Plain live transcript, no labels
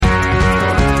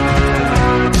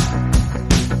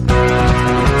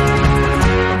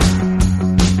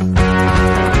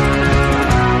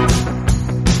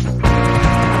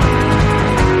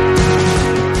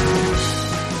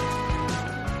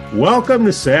Welcome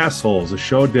to SaaSholes, a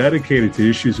show dedicated to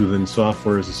issues within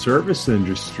software as a service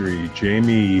industry.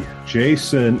 Jamie,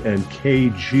 Jason, and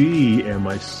KG and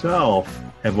myself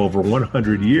have over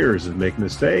 100 years of making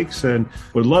mistakes and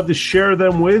would love to share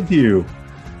them with you.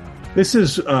 This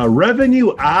is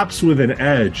Revenue Ops with an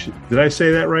Edge. Did I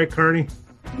say that right, Carney?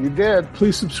 You did.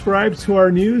 Please subscribe to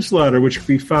our newsletter, which can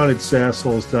be found at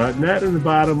SaaSholes.net in the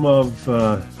bottom of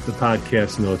the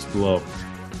podcast notes below.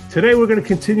 Today, we're going to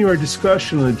continue our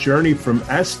discussion on the journey from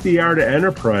SDR to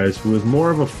enterprise with more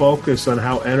of a focus on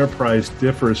how enterprise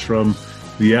differs from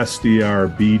the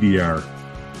SDR BDR.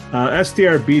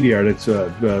 SDR BDR, that's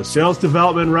a sales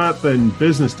development rep and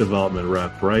business development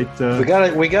rep, right?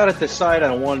 We got to decide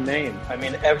on one name. I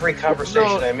mean, every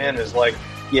conversation I'm in is like,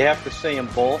 you have to say them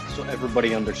both so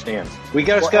everybody understands. We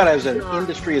got to, as an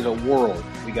industry, as a world,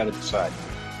 we got to decide.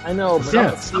 I know,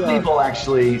 but some people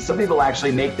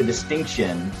actually make the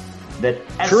distinction that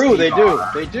true,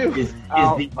 SDR they do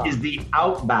is the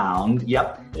outbound,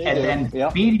 and then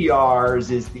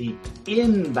BDRs is the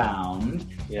inbound,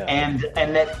 and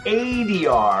that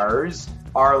ADRs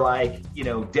are like,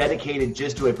 dedicated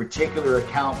just to a particular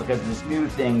account because of this new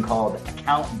thing called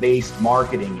account-based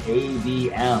marketing,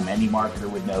 ABM. Any marketer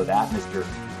would know that, Mr.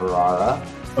 Ferrara.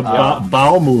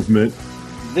 Bowel movement.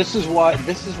 This is why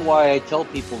I tell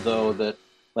people, though, that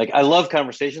like I love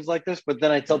conversations like this, but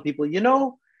then I tell people,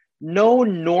 no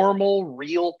normal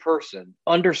real person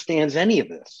understands any of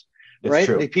this, right?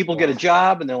 Like, people get a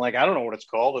job and they're like, I don't know what it's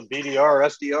called, a BDR,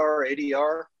 SDR,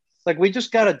 ADR. Like, we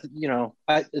just got to,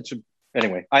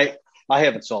 anyway, I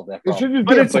haven't solved that problem. It should just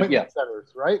be appointment setters,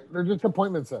 right? They're just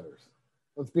appointment setters.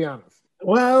 Let's be honest.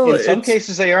 Well, in some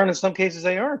cases they are, and in some cases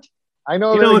they aren't. I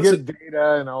know they get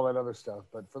data and all that other stuff,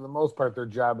 but for the most part, their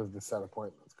job is to set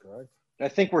appointments, correct? I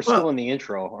think we're still in the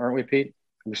intro, aren't we, Pete?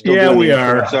 We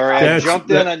are. Sorry, I jumped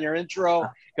in on your intro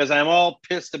because I'm all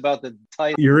pissed about the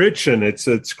title. You're itching.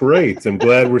 It's great. I'm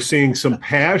glad we're seeing some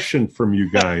passion from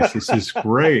you guys. This is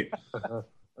great.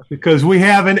 Because we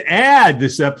have an ad.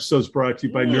 This episode's brought to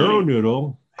you by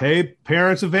NeuroNoodle. Hey,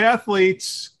 parents of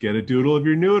athletes, get a doodle of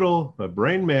your noodle, a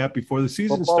brain map before the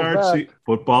season starts.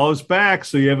 Football is back,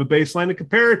 so you have a baseline to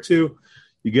compare it to.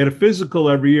 You get a physical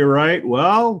every year, right?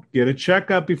 Well, get a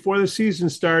checkup before the season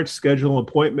starts. Schedule an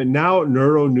appointment now at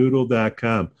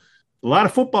neuronoodle.com. A lot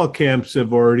of football camps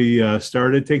have already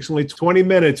started. It takes only 20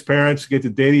 minutes, parents, to get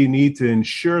the data you need to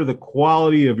ensure the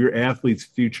quality of your athlete's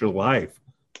future life.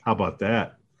 How about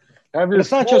that?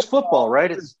 It's not just football, right?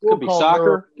 It could be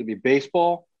soccer, it could be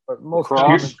baseball,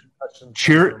 lacrosse,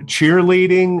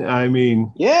 cheerleading. I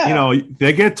mean,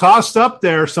 they get tossed up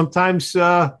there. Sometimes, they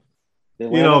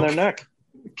land on their neck.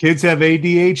 Kids have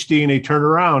ADHD and they turn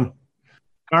around.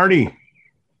 Carney.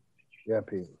 Yeah,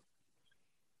 Pete.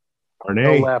 Carney.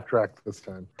 No laugh track this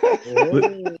time.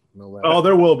 No laugh. Oh,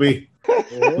 there will be.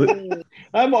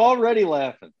 I'm already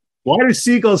laughing. Why do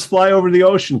seagulls fly over the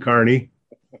ocean, Carney?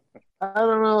 I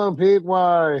don't know, Pete.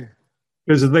 Why?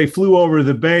 Because if they flew over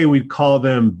the bay, we'd call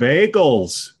them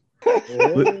bagels.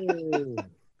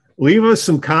 Leave us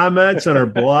some comments on our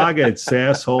blog at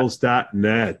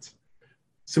SaaSholes.net.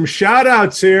 Some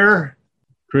shout-outs here.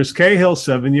 Chris Cahill,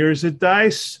 7 years at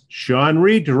Dice. Sean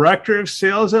Reed, Director of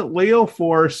Sales at Leo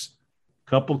Force.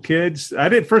 Couple kids.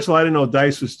 First of all, I didn't know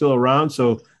Dice was still around.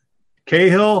 So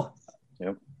Cahill,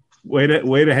 way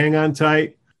to hang on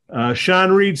tight.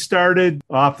 Sean Reed started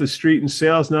off the street in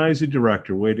sales. Now he's a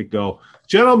director. Way to go.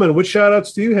 Gentlemen, what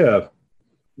shout-outs do you have?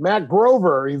 Matt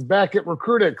Grover. He's back at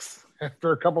Recruitix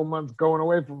after a couple months going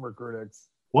away from Recruitix.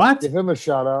 What? Give him a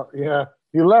shout-out. Yeah.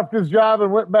 He left his job and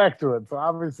went back to it. So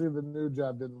obviously the new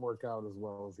job didn't work out as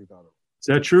well as he thought it would. Is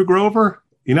that true, Grover?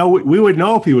 We would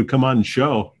know if he would come on the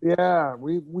show. Yeah,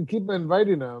 we keep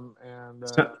inviting him. And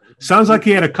sounds like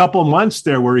he had a couple months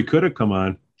there where he could have come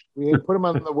on. We put him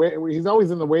on the way. He's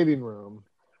always in the waiting room.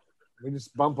 We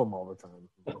just bump him all the time.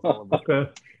 Okay.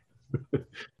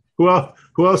 Who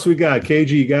else we got?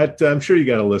 KG, you got? I'm sure you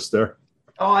got a list there.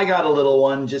 Oh, I got a little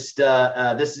one. Just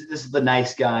this is the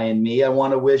nice guy in me. I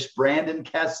want to wish Brandon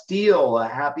Castile a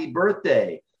happy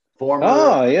birthday.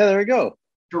 There we go.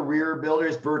 Career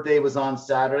builder's birthday was on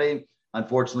Saturday.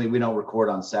 Unfortunately, we don't record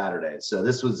on Saturday, so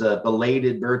this was a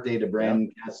belated birthday to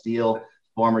Brandon Castile,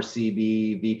 former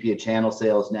CB, VP of Channel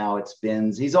Sales. Now at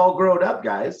Spins. He's all grown up,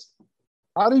 guys.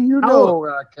 How do you know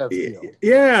Castile?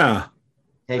 Yeah.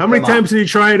 Hey, how many times did he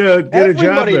try to get a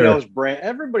job there?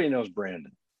 Everybody knows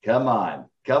Brandon. Come on.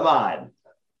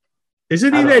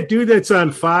 Isn't he that dude that's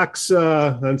on Fox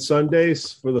on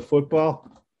Sundays for the football?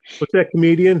 What's that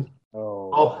comedian?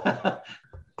 Oh.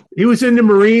 He was in the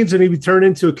Marines and he turned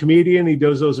into a comedian. He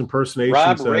does those impersonations.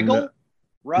 Rob Riggle?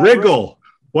 Riggle.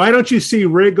 Why don't you see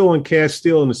Riggle and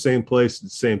Castile in the same place at the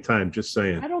same time? Just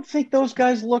saying. I don't think those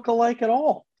guys look alike at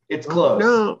all. It's close.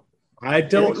 No, I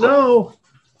don't know.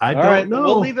 I don't know.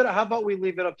 We'll leave it. How about we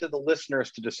leave it up to the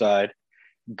listeners to decide?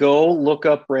 Go look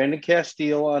up Brandon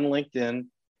Castile on LinkedIn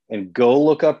and go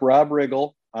look up Rob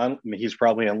Riggle. He's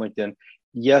probably on LinkedIn.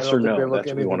 Yes or no? That's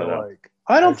what we want to know.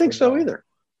 I don't think so either.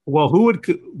 Well,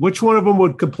 which one of them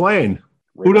would complain?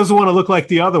 Riggle. Who doesn't want to look like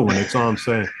the other one? That's all I'm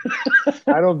saying.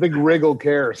 I don't think Riggle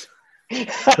cares.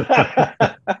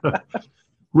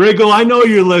 Riggle, I know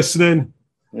you're listening.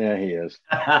 Yeah, he is.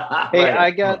 Hey,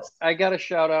 I got a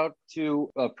shout out to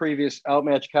a previous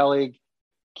Outmatch colleague,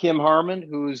 Kim Harmon,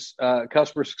 who's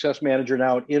customer success manager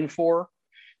now at Infor.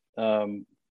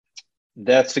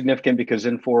 That's significant because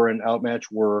Infor and Outmatch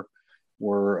were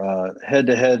head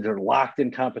to head. They're locked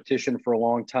in competition for a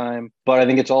long time. But I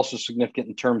think it's also significant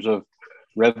in terms of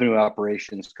revenue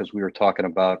operations, because we were talking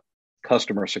about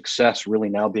customer success really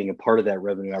now being a part of that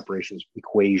revenue operations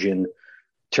equation,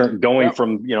 going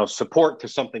from support to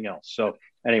something else. So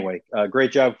anyway,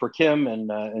 great job for Kim,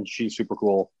 and she's super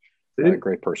cool,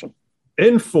 great person.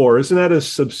 Infor, isn't that a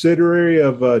subsidiary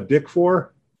of Dick4?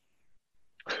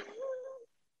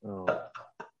 Oh.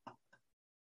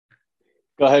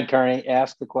 Go ahead, Carney.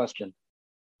 Ask the question.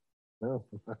 No,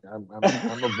 I'm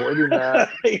avoiding that.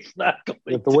 He's not going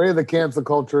With the way the cancel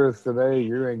culture is today,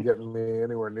 you ain't getting me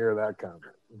anywhere near that comment.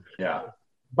 Yeah.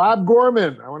 Bob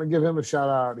Gorman, I want to give him a shout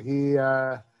out. He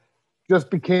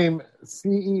just became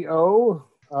CEO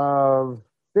of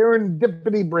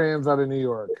Serendipity Brands out of New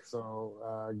York.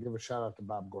 So give a shout out to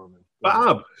Bob Gorman.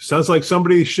 Bob, sounds like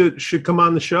somebody should come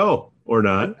on the show or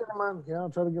not. Yeah,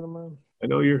 I'll try to get him on. I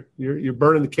know you're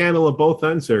burning the candle at both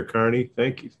ends there, Carney.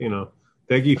 Thank you.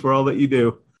 Thank you for all that you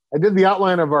do. I did the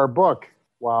outline of our book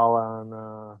while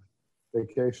on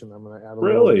vacation. I'm going to add a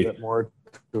little bit more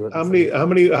to it. How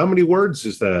many words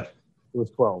is that? It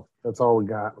was 12. That's all we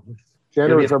got.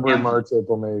 January, February, March,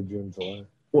 April, May, June, July.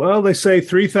 Well, they say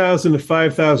 3,000 to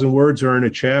 5,000 words are in a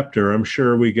chapter. I'm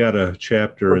sure we got a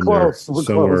chapter there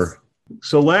somewhere. Close.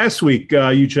 So last week,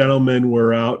 you gentlemen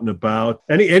were out and about.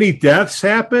 Any deaths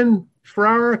happen,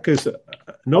 Farrar? Because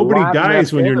nobody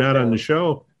dies when you're not on the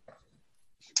show.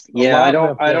 Yeah, I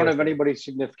don't have anybody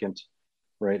significant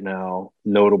right now,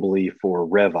 notably for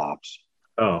RevOps.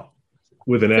 Oh,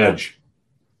 with an edge,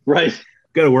 right?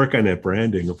 Got to work on that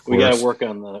branding, of course. We got to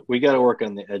work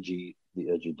on the edgy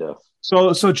death.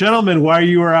 So, gentlemen, while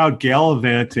you were out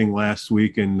gallivanting last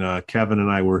week, and Kevin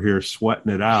and I were here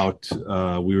sweating it out,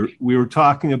 we were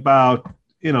talking about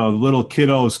little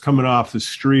kiddos coming off the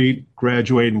street,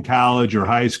 graduating college or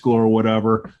high school or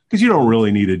whatever, because you don't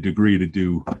really need a degree to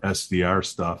do SDR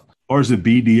stuff. Or is it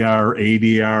BDR,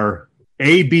 ADR,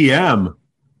 ABM?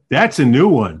 That's a new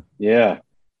one. Yeah.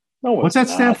 No, what's that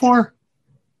stand for?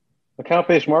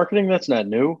 Account-based marketing? That's not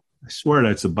new. I swear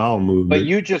that's a bowel movement. But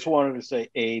you just wanted to say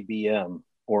ABM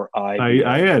or IBM.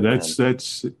 Yeah, that's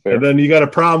fair. And then you got a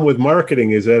problem with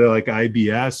marketing. Is that like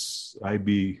IBS,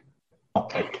 IB? Oh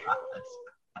my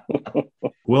God.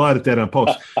 We'll edit that on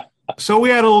post. So we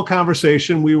had a little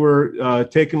conversation. We were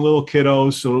taking little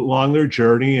kiddos along their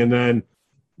journey, and then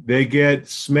they get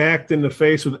smacked in the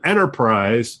face with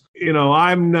enterprise.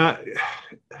 I'm not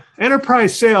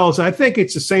enterprise sales. I think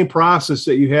it's the same process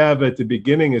that you have at the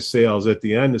beginning of sales, at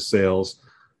the end of sales.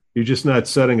 You're just not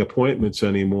setting appointments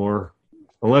anymore,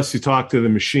 unless you talk to the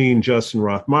machine, Justin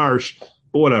Roth-Marsh,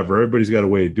 but whatever. Everybody's got a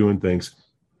way of doing things.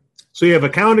 So you have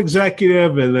account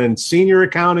executive and then senior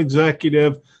account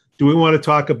executive. Do we want to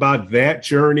talk about that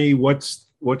journey? What's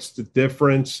the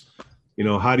difference?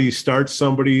 How do you start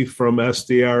somebody from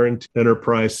SDR into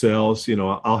enterprise sales?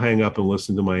 I'll hang up and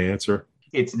listen to my answer.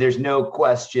 There's no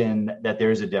question that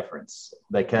there's a difference,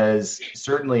 because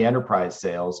certainly enterprise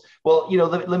sales. Well,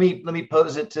 let me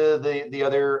pose it to the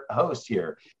other host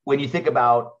here. When you think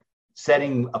about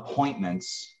setting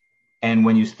appointments, and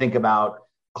when you think about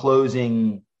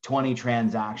closing 20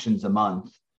 transactions a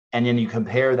month, and then you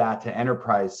compare that to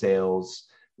enterprise sales,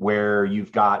 where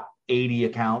you've got 80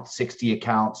 accounts, 60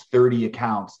 accounts, 30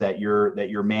 accounts that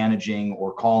you're managing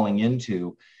or calling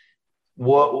into.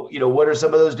 What are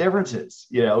some of those differences?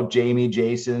 Jamie,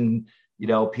 Jason,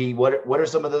 Pete, what are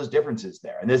some of those differences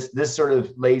there? And this sort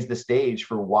of lays the stage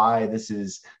for why this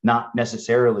is not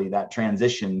necessarily that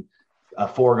transition a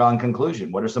foregone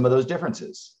conclusion. What are some of those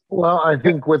differences? Well, I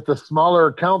think with the smaller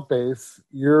account base,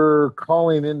 you're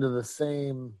calling into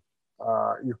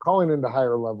you're calling into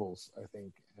higher levels, I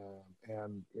think.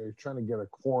 And you're trying to get a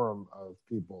quorum of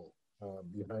people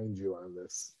behind you on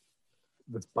this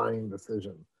buying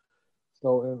decision.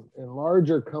 So in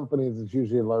larger companies, it's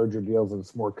usually larger deals and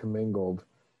it's more commingled.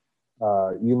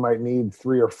 You might need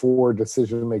 3 or 4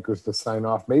 decision makers to sign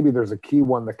off. Maybe there's a key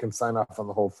one that can sign off on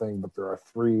the whole thing, but there are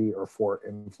 3 or 4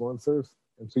 influencers.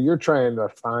 And so you're trying to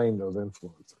find those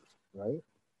influencers, right?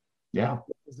 Yeah.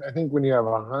 I think when you have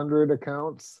 100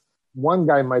 accounts, one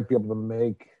guy might be able to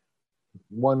make,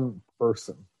 one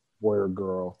person, boy or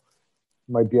girl,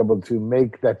 might be able to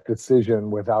make that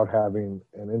decision without having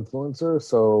an influencer.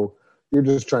 So you're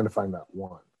just trying to find that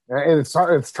one. And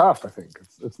it's tough, I think.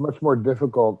 It's much more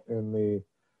difficult in the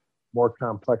more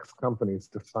complex companies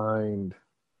to find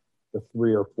the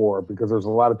 3 or 4, because there's a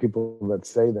lot of people that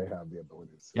say they have the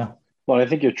abilities. Yeah. Well, I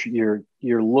think you're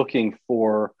looking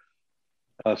for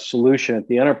a solution at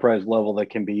the enterprise level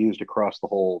that can be used across the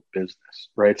whole business,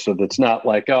 right? So that's not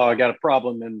like, oh, I got a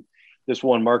problem in this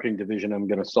one marketing division, I'm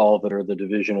going to solve it, or the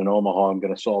division in Omaha, I'm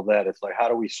going to solve that. It's like, how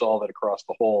do we solve it across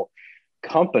the whole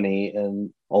company?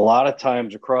 And a lot of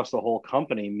times across the whole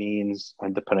company means,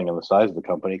 and depending on the size of the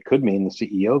company, it could mean the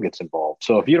CEO gets involved.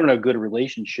 So if you don't have good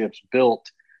relationships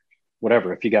built,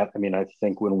 whatever, if you got, I mean, I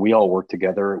think when we all worked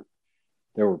together,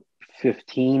 there were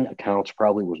 15 accounts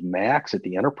probably was max at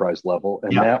the enterprise level.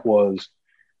 And that was,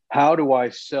 how do I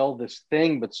sell this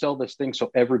thing, but sell this thing so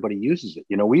everybody uses it?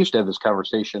 You know, we used to have this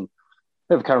conversation,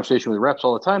 I have a conversation with reps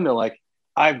all the time. They're like,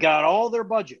 I've got all their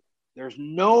budget. There's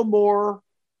no more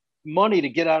money to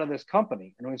get out of this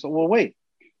company. And I said, well, wait,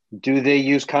 do they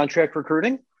use contract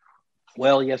recruiting?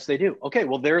 Well, yes, they do. Okay,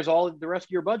 well, there's all the rest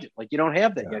of your budget. Like, you don't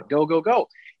have that yet. Go.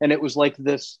 And it was like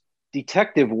this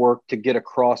detective work to get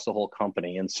across the whole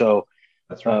company. And so,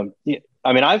 that's right.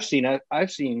 I mean, I've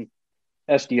seen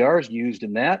SDRs used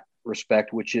in that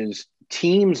respect, which is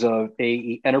teams of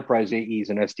enterprise AEs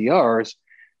and SDRs.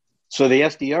 So the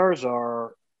SDRs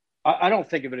are, I don't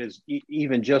think of it as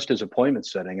even just as appointment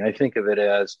setting. I think of it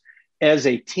as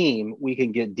a team, we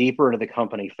can get deeper into the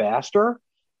company faster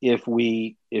if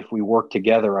we work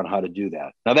together on how to do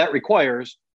that. Now that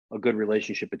requires a good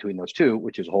relationship between those two,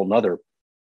 which is a whole nother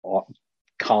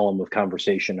column of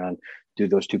conversation on, do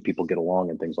those two people get along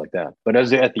and things like that. But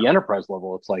at the enterprise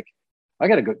level, it's like, I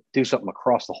got to go do something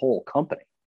across the whole company.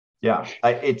 Yeah.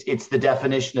 It's the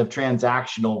definition of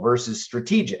transactional versus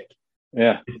strategic.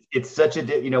 Yeah. It's such a,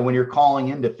 when you're calling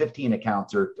into 15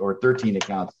 accounts or 13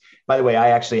 accounts, by the way, I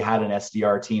actually had an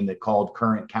SDR team that called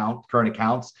current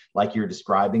accounts, like you're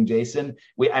describing, Jason.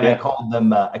 I called them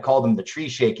the tree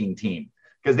shaking team,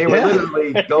 because they were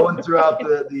literally going throughout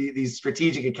these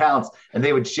strategic accounts, and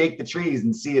they would shake the trees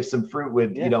and see if some fruit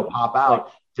would, pop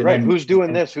out. Right. Who's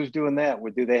doing this? Who's doing that?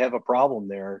 Do they have a problem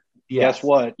there? Yes. Guess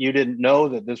what? You didn't know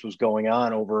that this was going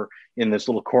on over in this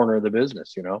little corner of the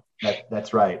business,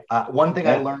 That's right. One thing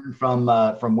I learned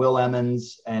from Will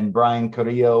Emmons and Brian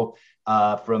Carrillo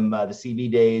from the CV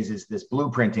days is this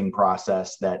blueprinting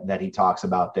process that he talks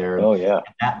about there. Oh, yeah.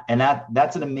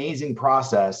 That's an amazing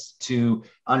process to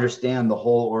understand the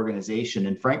whole organization.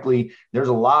 And frankly, there's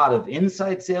a lot of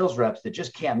inside sales reps that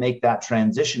just can't make that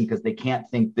transition because they can't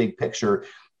think big picture.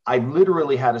 I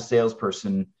literally had a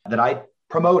salesperson that I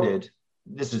promoted.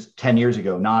 This is 10 years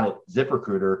ago, not at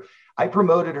ZipRecruiter. I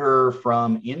promoted her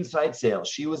from inside sales.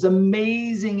 She was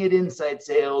amazing at inside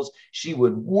sales. She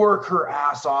would work her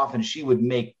ass off and she would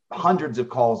make hundreds of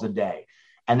calls a day.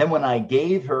 And then when I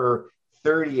gave her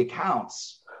 30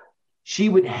 accounts, she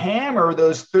would hammer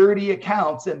those 30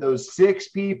 accounts and those 6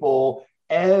 people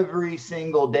every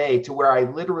single day, to where I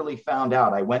literally found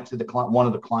out. I went to one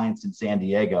of the clients in San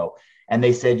Diego, and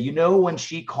they said, when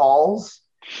she calls,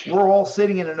 we're all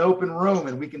sitting in an open room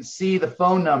and we can see the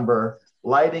phone number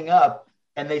lighting up,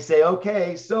 and they say,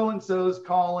 okay, so-and-so's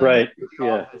calling. Right.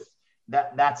 Yeah.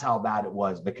 That's how bad it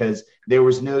was, because there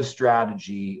was no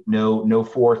strategy, no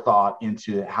forethought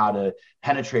into how to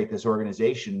penetrate this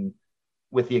organization,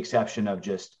 with the exception of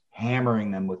just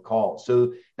hammering them with calls.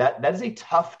 So that is a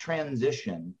tough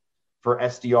transition for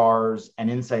SDRs and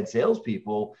inside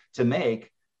salespeople to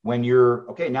make when you're,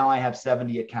 okay, now I have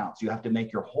 70 accounts. You have to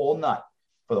make your whole nut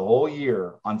for the whole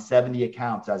year on 70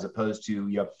 accounts, as opposed to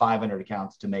you have 500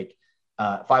 accounts to make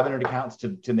 500 accounts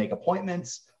to make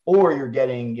appointments, or you're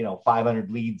getting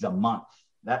 500 leads a month.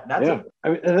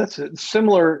 That's a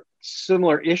similar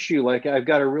issue. Like, I've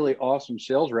got a really awesome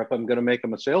sales rep, I'm going to make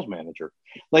him a sales manager.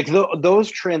 Like those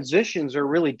transitions are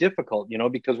really difficult,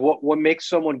 because what makes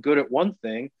someone good at one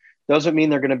thing doesn't mean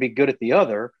they're going to be good at the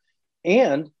other.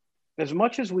 And as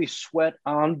much as we sweat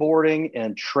onboarding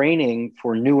and training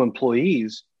for new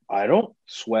employees, I don't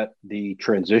sweat the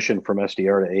transition from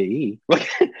SDR to AE.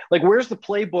 Like, where's the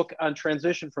playbook on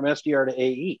transition from SDR to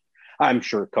AE? I'm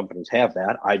sure companies have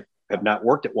that. I have not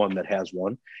worked at one that has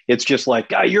one. It's just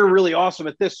like, you're really awesome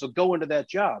at this, so go into that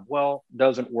job. Well,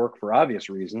 doesn't work for obvious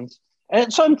reasons.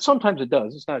 And sometimes it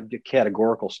does. It's not a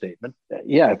categorical statement.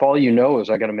 Yeah, if all you know is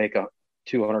I got to make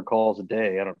 200 calls a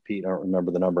day. I don't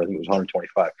remember the number. I think it was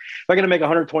 125. If I got to make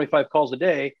 125 calls a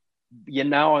day,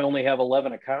 now I only have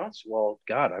 11 accounts. Well,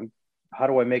 God, how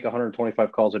do I make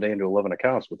 125 calls a day into 11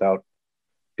 accounts without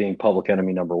being public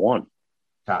enemy number one?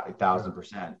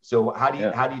 1,000%. So how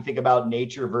do you think about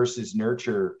nature versus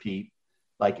nurture, Pete?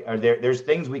 Like, there's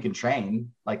things we can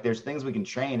train, like there's things we can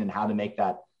train and how to make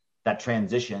that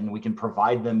transition. We can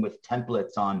provide them with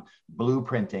templates on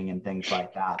blueprinting and things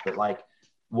like that. But like,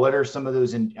 what are some of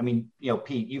those?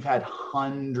 Pete, you've had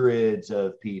hundreds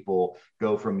of people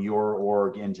go from your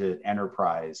org into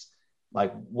enterprise.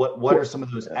 Like, what are some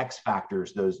of those X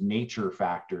factors, those nature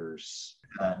factors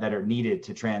that are needed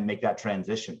to make that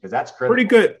transition? Because that's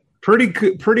critical.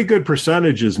 Pretty good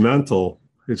percentage is mental.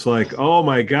 It's like, oh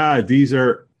my God, these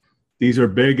are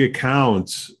big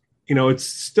accounts. It's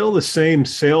still the same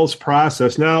sales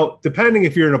process. Now, depending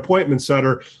if you're an appointment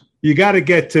setter, you got to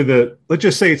get to let's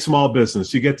just say it's small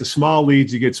business. You get the small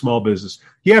leads, you get small business.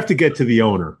 You have to get to the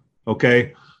owner,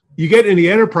 okay? You get in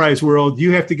the enterprise world,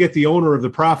 you have to get the owner of the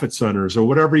profit centers or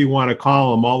whatever you want to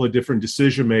call them, all the different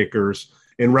decision makers,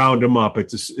 and round them up.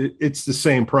 It's the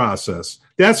same process.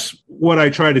 That's what I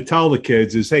try to tell the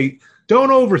kids is, hey, don't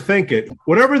overthink it.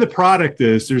 Whatever the product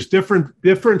is, there's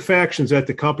different factions at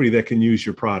the company that can use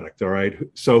your product, all right?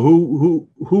 So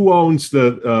who owns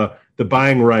the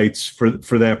buying rights for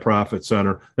that profit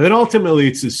center? And then ultimately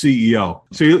it's the CEO.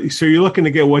 So you're looking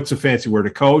to get, what's a fancy word,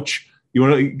 a coach? You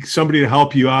want somebody to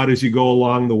help you out as you go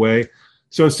along the way.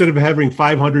 So instead of having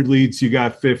 500 leads, you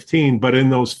got 15, but in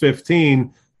those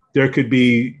 15, there could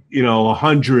be,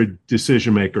 100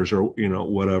 decision makers or,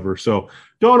 whatever. So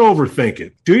don't overthink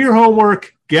it. Do your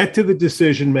homework, get to the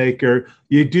decision maker.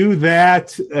 You do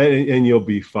that and you'll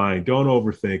be fine. Don't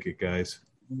overthink it, guys.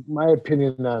 My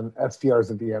opinion on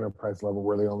SDRs at the enterprise level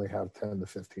where they only have 10 to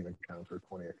 15 accounts or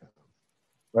 20 accounts,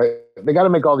 right? They got to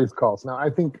make all these calls. Now, I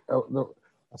think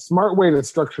a smart way to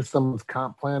structure someone's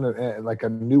comp plan, like a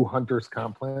new hunter's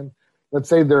comp plan, let's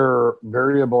say their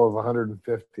variable of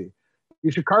 150. You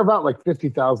should carve out like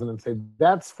 50,000 and say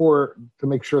that's to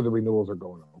make sure the renewals are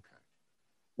going okay,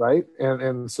 right?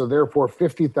 And so therefore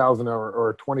 50,000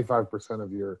 or 25%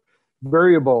 of your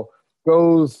variable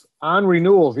goes on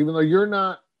renewals, even though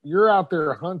you're out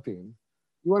there hunting.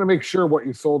 You want to make sure what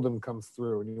you sold them comes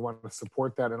through, and you want to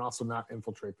support that and also not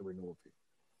infiltrate the renewal team.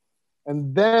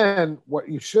 And then what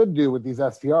you should do with these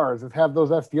SDRs is have those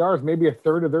SDRs maybe a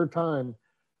third of their time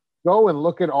go and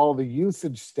look at all the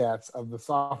usage stats of the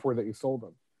software that you sold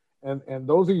them. And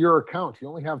those are your accounts. You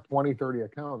only have 20, 30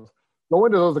 accounts. Go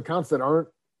into those accounts that aren't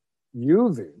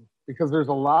using, because there's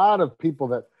a lot of people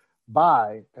that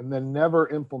buy and then never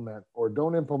implement or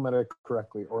don't implement it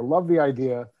correctly or love the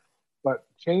idea, but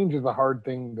change is a hard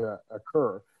thing to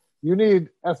occur. You need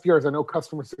SDRs. I know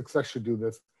customer success should do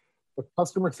this, but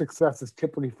customer success is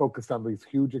typically focused on these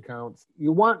huge accounts.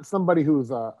 You want somebody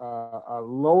who's a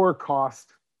lower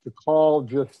cost to call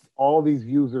just all these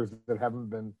users that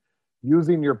haven't been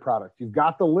using your product. You've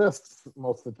got the lists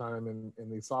most of the time in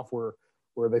the software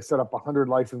where they set up 100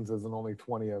 licenses and only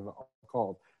 20 have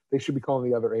called. They should be calling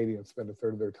the other 80 and spend a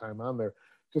third of their time on there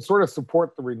to sort of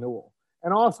support the renewal.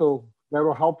 And also that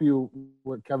will help you,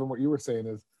 Kevin, what you were saying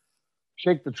is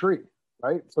shake the tree,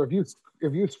 right? So if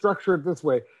you structure it this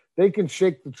way, they can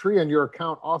shake the tree on your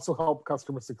account, also help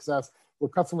customer success, where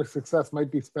customer success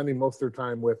might be spending most of their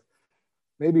time with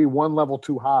maybe one level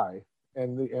too high,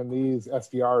 and these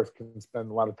SDRs can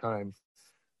spend a lot of time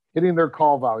hitting their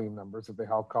call volume numbers if they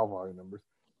have call volume numbers,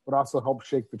 but also help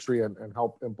shake the tree and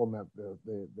help implement the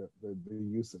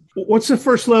usage. What's the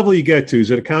first level you get to?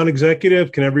 Is it account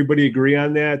executive? Can everybody agree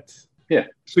on that? Yeah.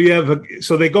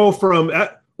 So they go from,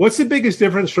 what's the biggest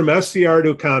difference from SDR to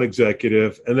account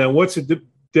executive? And then what's the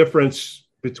difference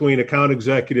between account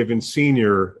executive and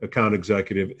senior account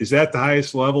executive? Is that the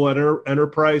highest level at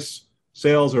enterprise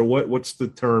sales, or what's the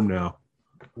term now?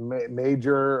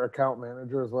 Major account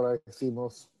manager is what I see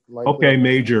most likely. Okay,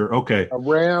 major. Okay. A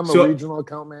RAM, a regional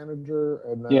account manager.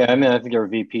 And then, I think there are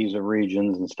VPs of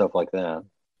regions and stuff like that.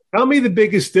 Tell me the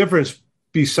biggest difference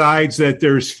besides that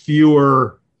there's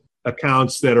fewer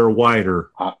accounts that are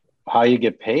wider. How you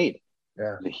get paid.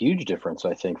 Yeah. It's a huge difference,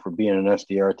 I think, for being an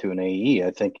SDR to an AE.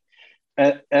 I think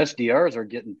SDRs are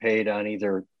getting paid on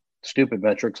either stupid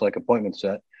metrics like appointment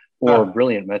set or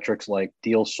brilliant metrics like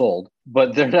deals sold,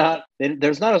 but there's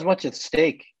not as much at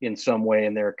stake in some way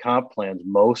in their comp plans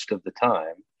most of the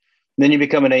time. And then you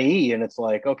become an AE and it's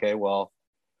like, okay, well,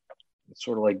 it's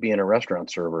sort of like being a restaurant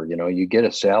server, you get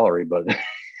a salary, but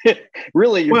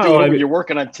Really, you're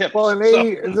working on tips. Well,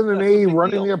 isn't an AE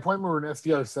running the appointment or an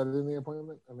SDR setting the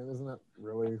appointment? I mean, isn't that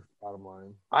really bottom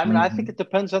line? I mean, I think it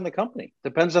depends on the company.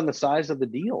 Depends on the size of the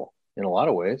deal in a lot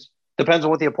of ways. Depends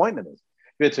on what the appointment is.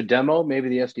 If it's a demo, maybe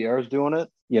the SDR is doing it.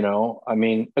 I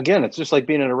mean, again, it's just like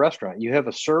being in a restaurant. You have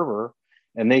a server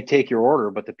and they take your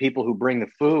order, but the people who bring the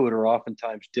food are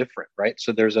oftentimes different, right?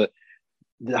 So there's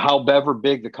however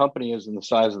big the company is and the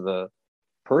size of the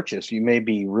purchase, you may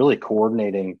be really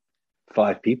coordinating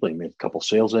 5 people. You may have a couple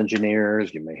sales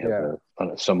engineers. You may have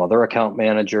some other account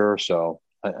manager. So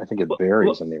I think it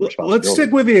varies in the responsibility. Let's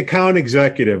stick with the account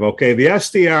executive. Okay, the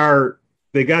SDR,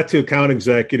 they got to account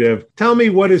executive. Tell me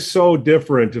what is so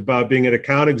different about being an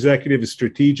account executive, a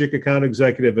strategic account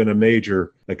executive, and a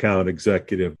major account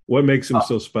executive. What makes them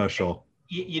so special?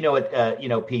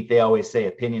 Pete, they always say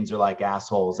opinions are like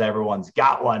assholes. Everyone's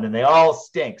got one and they all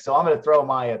stink. So I'm going to throw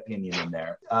my opinion in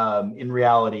there. In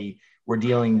reality, we're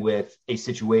dealing with a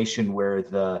situation where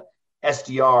the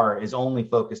SDR is only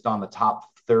focused on the top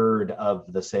third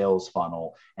of the sales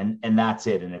funnel, and that's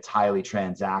it. And it's highly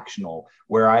transactional.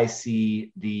 Where I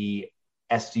see the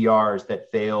SDRs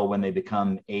that fail when they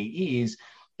become AEs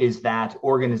is that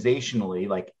organizationally,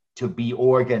 like, to be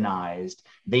organized,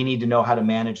 they need to know how to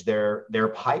manage their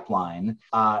pipeline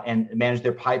and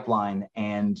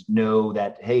know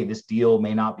that, hey, this deal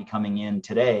may not be coming in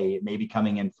today, it may be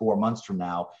coming in 4 months from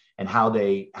now, and how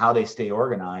they stay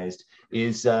organized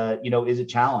is a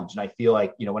challenge. And I feel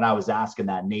like, when I was asking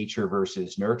that nature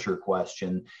versus nurture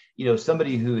question,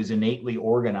 somebody who is innately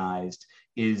organized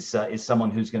is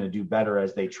someone who's going to do better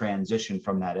as they transition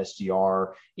from that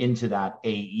SDR into that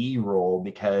AE role,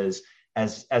 because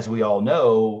as we all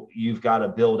know, you've got to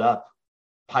build up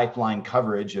pipeline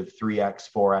coverage of 3x,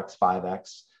 4x,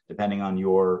 5x, depending on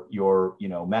your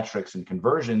metrics and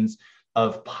conversions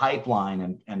of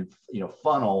pipeline and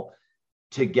funnel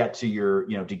to get to your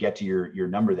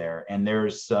number there. And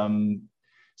there's some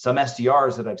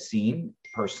SDRs that I've seen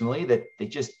personally that they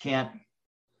just can't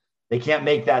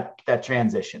make that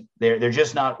transition. They're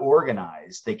just not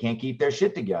organized. They can't keep their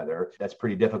shit together. That's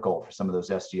pretty difficult for some of those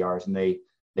SDRs, and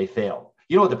they fail.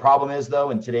 You know what the problem is, though,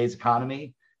 in today's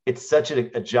economy? It's such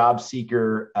a job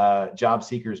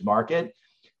seeker's market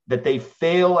that they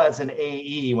fail as an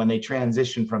AE when they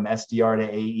transition from SDR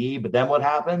to AE. But then what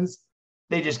happens?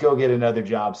 They just go get another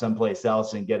job someplace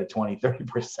else and get a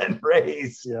 20-30%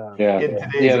 raise.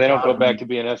 They don't go back to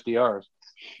being SDRs.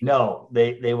 No,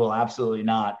 they will absolutely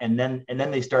not. And then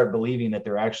they start believing that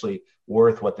they're actually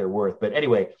worth what they're worth. But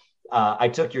anyway, I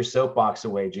took your soapbox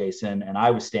away, Jason, and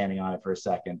I was standing on it for a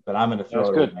second, but I'm going to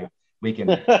throw it away. We can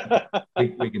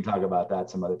talk about that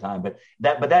some other time. But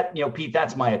that Pete,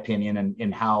 that's my opinion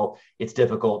and how it's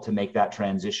difficult to make that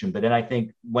transition. But then I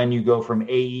think when you go from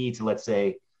AE to, let's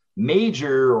say,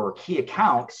 major or key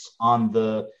accounts on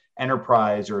the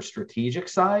enterprise or strategic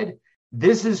side,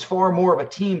 this is far more of a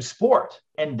team sport.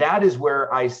 And that is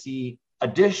where I see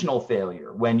additional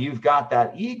failure when you've got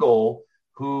that eagle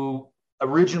who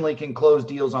originally can close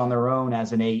deals on their own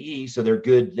as an AE, so they're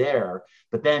good there.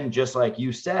 But then, just like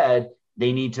you said,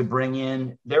 they need to bring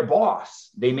in their boss.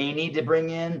 They may need to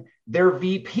bring in their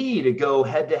VP to go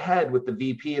head to head with the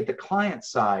VP at the client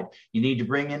side. You need to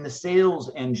bring in the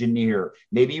sales engineer.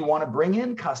 Maybe you want to bring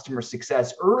in customer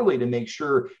success early to make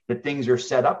sure that things are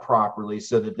set up properly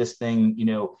so that this thing,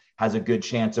 has a good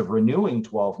chance of renewing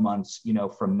 12 months,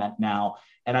 from now.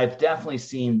 And I've definitely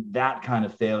seen that kind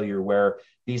of failure where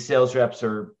these sales reps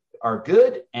are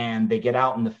good and they get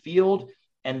out in the field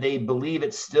and they believe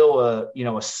it's still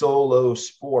a solo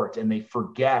sport, and they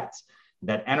forget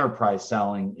that enterprise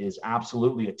selling is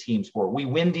absolutely a team sport. We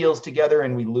win deals together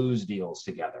and we lose deals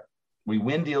together. We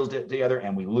win deals together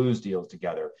and we lose deals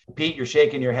together. Pete, you're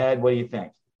shaking your head. What do you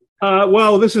think?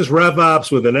 Well, this is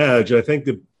RevOps with an edge. I think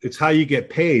that it's how you get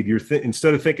paid.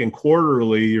 Instead of thinking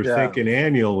quarterly, you're thinking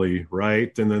annually,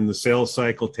 right? And then the sales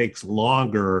cycle takes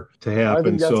longer to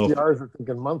happen. I think SDRs are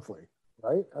thinking monthly,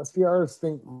 right? SDRs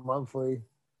think monthly.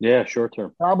 Yeah, short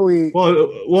term. Probably.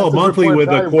 Well, monthly with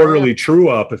a quarterly true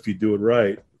up if you do it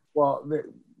right. Well,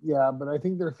 but I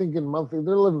think they're thinking monthly.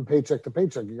 They're living paycheck to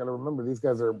paycheck. You got to remember, these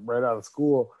guys are right out of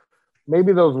school.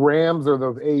 Maybe those Rams or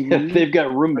those AEs. They've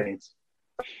got roommates.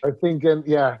 I'm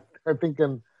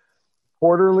thinking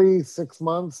quarterly, 6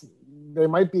 months. They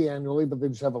might be annually, but they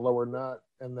just have a lower nut.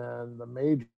 And then the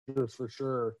majors for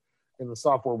sure in the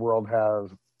software world have,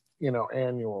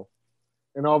 annual.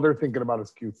 And all they're thinking about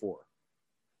is Q4.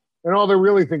 And all they're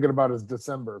really thinking about is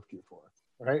December of Q4,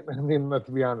 right? I mean, let's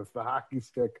be honest, the hockey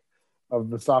stick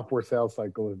of the software sales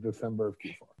cycle is December of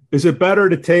Q4. Is it better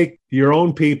to take your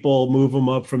own people, move them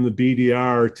up from the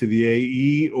BDR to the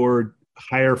AE, or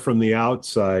hire from the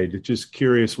outside. Just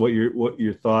curious what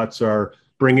your thoughts are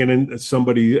bringing in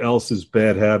somebody else's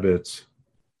bad habits.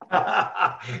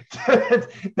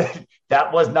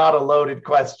 That was not a loaded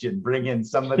question. Bring in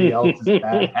somebody else's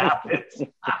bad habits.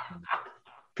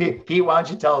 Pete, why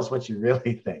don't you tell us what you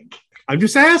really think? I'm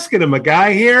just asking. I'm a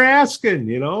guy here asking,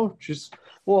 just.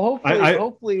 Well,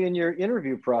 hopefully in your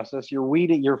interview process,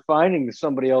 you're finding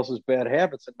somebody else's bad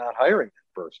habits and not hiring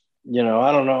that person.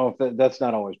 I don't know if that's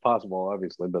not always possible,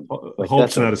 obviously, but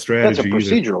hope's not a strategy. That's a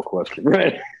procedural question,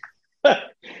 right? I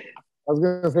was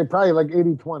going to say probably like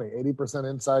 80-20, 80%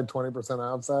 inside, 20%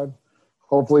 outside.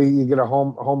 Hopefully you get a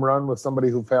home run with somebody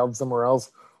who failed somewhere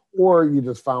else, or you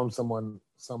just found someone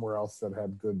somewhere else that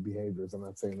had good behaviors. I'm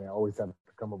not saying they always have to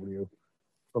come over to you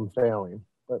from failing,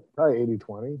 but probably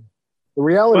 80-20. The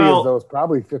reality is, though, it's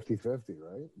probably 50-50,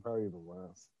 right? Probably even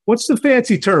less. What's the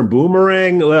fancy term?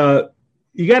 Boomerang?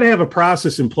 You got to have a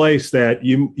process in place that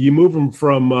you move them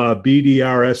from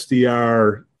BDR,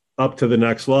 SDR up to the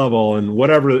next level. And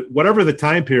whatever the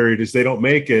time period is, they don't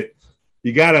make it.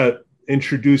 You got to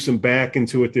introduce them back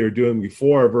into what they were doing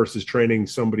before versus training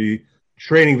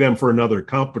them for another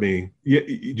company.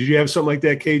 Did you have something like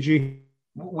that, KG?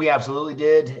 We absolutely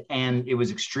did, and it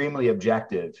was extremely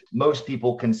objective. Most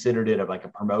people considered it like a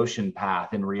promotion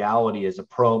path. In reality, it was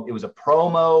a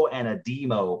promo and a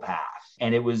demo path,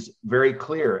 and it was very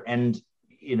clear. And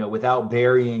without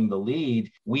burying the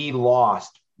lead, we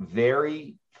lost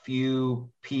very few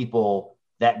people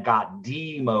that got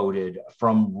demoted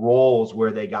from roles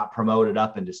where they got promoted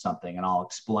up into something, and I'll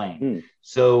explain.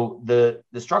 So the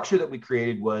structure that we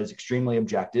created was extremely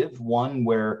objective. One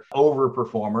where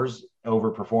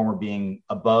overperformer being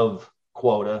above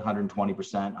quota,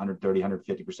 120%, 130,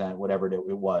 150%, whatever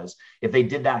it was. If they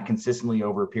did that consistently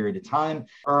over a period of time,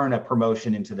 earn a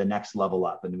promotion into the next level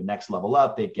up. And the next level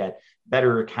up, they'd get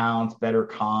better accounts, better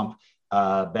comp,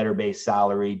 better base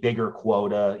salary, bigger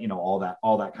quota,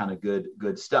 all that kind of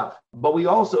good stuff. But we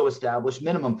also established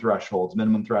minimum thresholds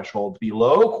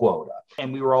below quota.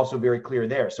 And we were also very clear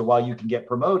there. So while you can get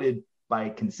promoted by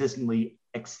consistently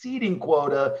exceeding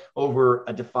quota over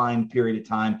a defined period of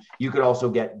time, you could also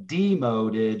get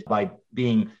demoted by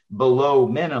being below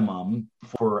minimum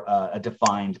for a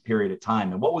defined period of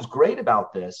time. And what was great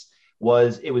about this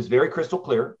was it was very crystal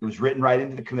clear. It was written right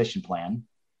into the commission plan.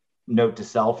 Note to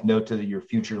self, note to your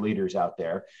future leaders out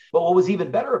there. But what was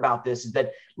even better about this is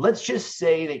that let's just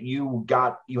say that you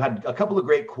had a couple of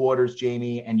great quarters,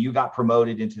 Jamie, and you got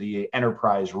promoted into the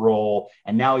enterprise role.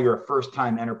 And now you're a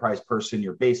first-time enterprise person.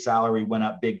 Your base salary went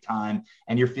up big time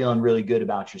and you're feeling really good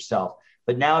about yourself.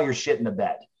 But now you're shitting the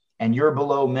bed and you're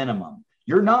below minimum.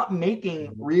 You're not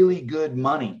making really good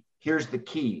money. Here's the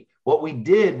key. What we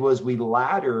did was we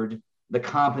laddered the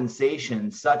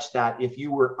compensation such that if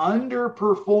you were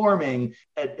underperforming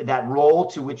at that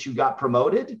role to which you got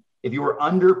promoted, if you were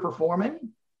underperforming,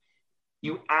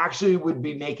 you actually would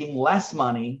be making less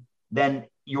money than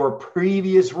your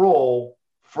previous role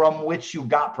from which you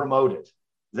got promoted. Does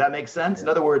that make sense? In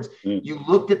other words, you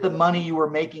looked at the money you were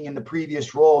making in the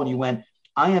previous role and you went,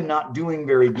 I am not doing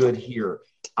very good here.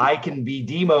 I can be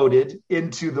demoted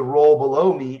into the role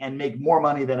below me and make more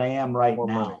money than I am right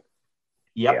now.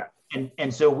 Yep. Yeah.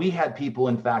 And so we had people,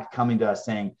 in fact, coming to us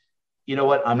saying, you know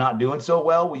what, I'm not doing so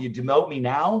well. Will you demote me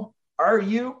now? Are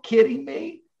you kidding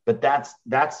me? But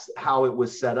that's how it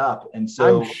was set up. And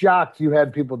so I'm shocked you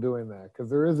had people doing that because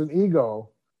there is an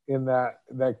ego in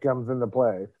that comes into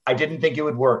play. I didn't think it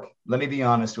would work. Let me be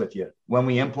honest with you. When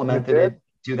we implemented it,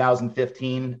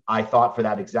 2015, I thought for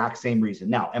that exact same reason.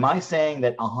 Now, am I saying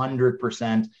that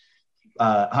 100%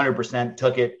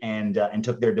 took it and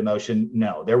took their demotion?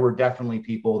 No, there were definitely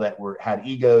people that had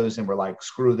egos and were like,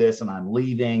 screw this and I'm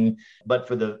leaving. But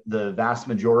for the vast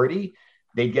majority,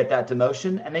 they'd get that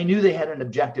demotion and they knew they had an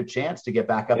objective chance to get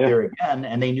back up there again.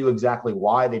 And they knew exactly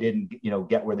why they didn't,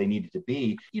 get where they needed to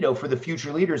be. For the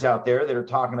future leaders out there that are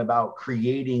talking about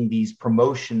creating these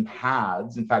promotion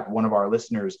paths. In fact, one of our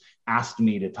listeners asked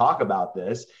me to talk about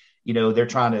this. They're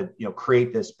trying to,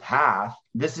 create this path.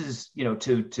 This is,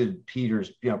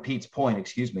 to Pete's point,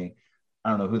 excuse me. I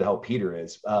don't know who the hell Peter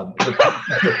is.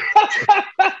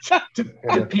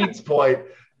 To Pete's point.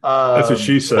 That's what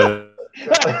she said.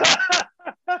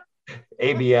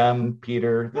 ABM,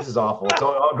 Peter. This is awful. It's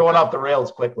going off the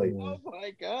rails quickly. Oh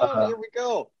my God. Here we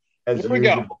go. Here we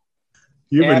go.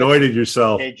 You've anointed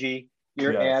yourself. KG,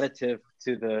 you're additive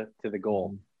to the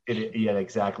goal. Yeah,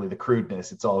 exactly. The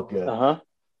crudeness. It's all good. Uh-huh.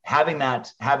 Having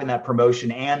that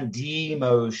promotion and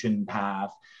demotion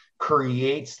path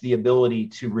creates the ability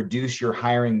to reduce your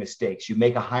hiring mistakes. You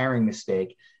make a hiring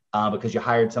mistake, because you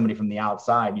hired somebody from the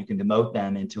outside. You can demote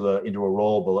them into a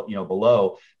role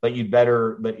below. But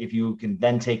if you can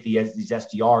then take these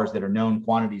SDRs that are known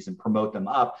quantities and promote them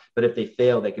up. But if they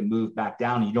fail, they can move back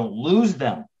down, and you don't lose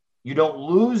them.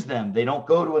 They don't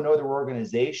go to another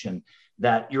organization.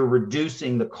 That you're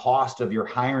reducing the cost of your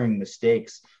hiring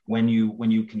mistakes when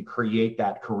you can create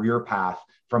that career path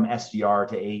from SDR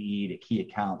to AE to key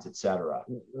accounts, et cetera.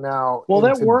 Now,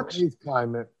 that works. In today's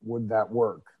climate, would that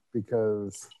work?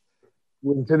 Because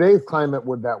in today's climate,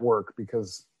 would that work?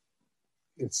 Because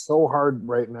it's so hard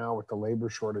right now with the labor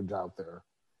shortage out there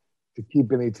to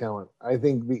keep any talent. I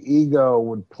think the ego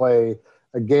would play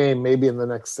a game maybe in the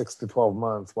next 6 to 12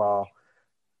 months while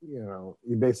you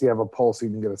basically have a pulse so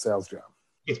you can get a sales job.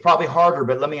 It's probably harder,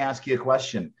 but let me ask you a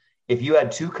question. If you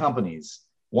had two companies,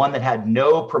 one that had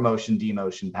no promotion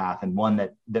demotion path and one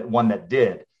that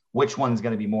did, which one's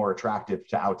going to be more attractive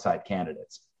to outside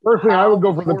candidates? Personally, I would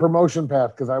go for the promotion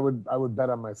path because I would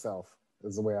bet on myself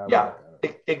is the way I would look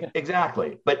at it.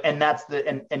 Exactly. But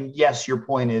and yes, your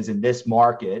point is in this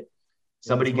market,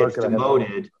 somebody gets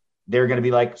demoted, they're going to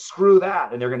be like, screw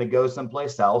that, and they're going to go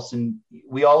someplace else. And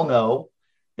we all know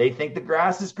they think the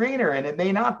grass is greener, and it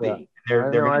may not be.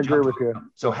 Yeah. I agree with you.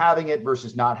 So having it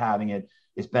versus not having it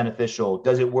is beneficial.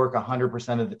 Does it work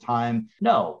 100% of the time?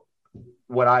 No.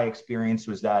 What I experienced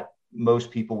was that most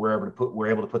people were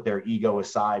able to put their ego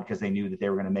aside because they knew that they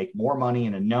were going to make more money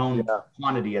in a known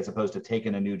quantity as opposed to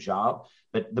taking a new job.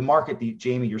 But the market,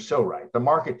 Jamie, you're so right. The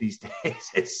market these days,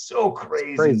 it's so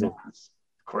crazy. It's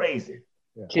crazy.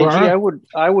 Yeah. KG,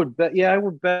 I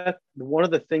would bet one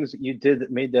of the things that you did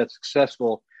that made that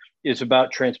successful is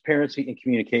about transparency and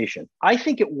communication. I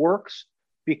think it works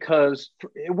because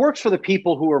it works for the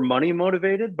people who are money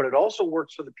motivated, but it also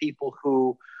works for the people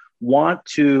who want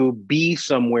to be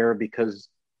somewhere because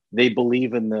they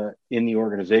believe in the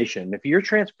organization. If you're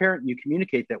transparent and you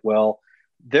communicate that well,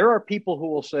 there are people who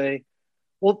will say,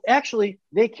 well, actually,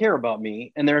 they care about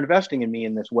me and they're investing in me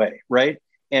in this way, right?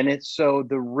 And it's so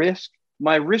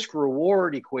my risk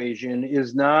reward equation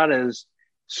is not as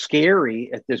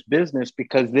scary at this business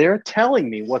because they're telling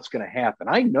me what's going to happen.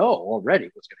 I know already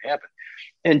what's going to happen.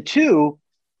 And two,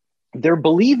 they're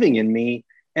believing in me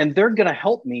and they're going to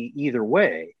help me either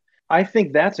way. I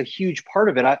think that's a huge part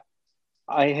of it.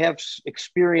 I have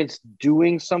experienced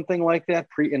doing something like that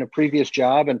in a previous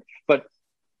job. But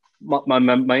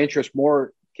my interest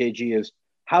more, KG, is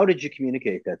how did you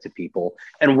communicate that to people?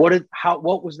 And what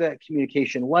was that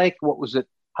communication like? What was it?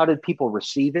 How did people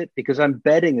receive it? Because I'm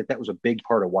betting that was a big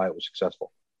part of why it was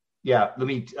successful. Yeah, let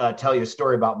me tell you a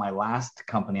story about my last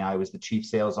company. I was the chief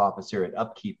sales officer at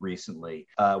Upkeep recently.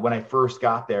 When I first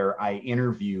got there, I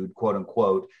interviewed, quote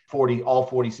unquote, all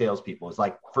 40 salespeople. It's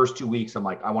like first 2 weeks, I'm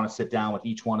like, I want to sit down with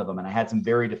each one of them. And I had some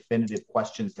very definitive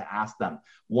questions to ask them.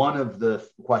 One of the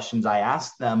questions I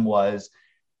asked them was,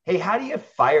 hey, how do you get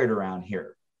fired around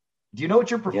here? Do you know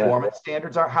what your performance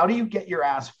standards are? How do you get your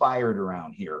ass fired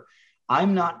around here?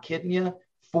 I'm not kidding you.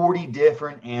 40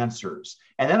 different answers.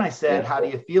 And then I said, how do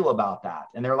you feel about that?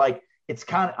 And they're like, it's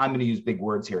kind of, I'm going to use big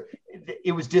words here.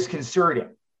 It was disconcerting.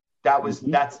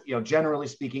 That's, generally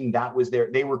speaking, that was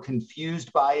they were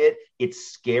confused by it. It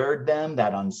scared them,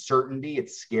 that uncertainty.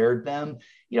 It scared them.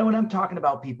 And I'm talking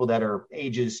about people that are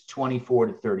ages 24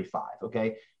 to 35.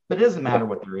 Okay. But it doesn't matter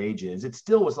what their age is. It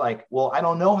still was like, well, I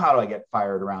don't know how do I get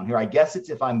fired around here. I guess it's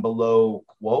if I'm below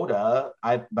quota,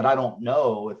 but I don't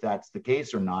know if that's the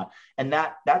case or not. And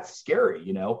that's scary,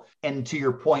 And to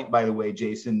your point, by the way,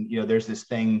 Jason, there's this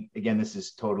thing, again, this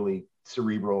is totally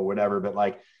cerebral or whatever, but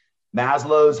like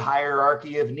Maslow's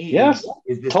hierarchy of needs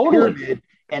is this pyramid.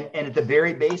 And at the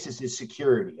very basis is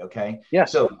security. Okay.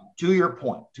 Yes. So to your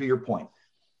point,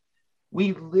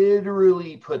 we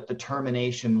literally put the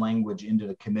termination language into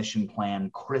the commission plan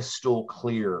crystal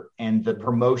clear. And the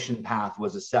promotion path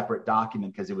was a separate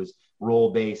document because it was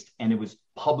role-based and it was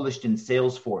published in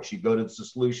Salesforce. You go to the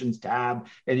solutions tab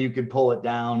and you could pull it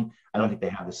down. I don't think they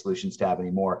have the solutions tab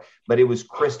anymore, but it was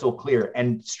crystal clear.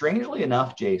 And strangely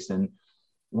enough, Jason,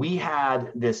 we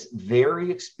had this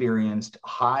very experienced,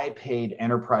 high-paid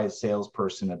enterprise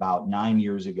salesperson about 9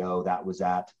 years ago that was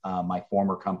at my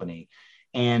former company.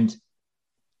 And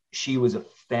she was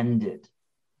offended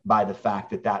by the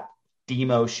fact that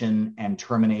demotion and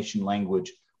termination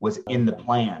language was in the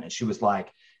plan. And she was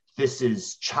like, this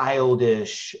is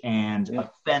childish and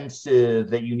offensive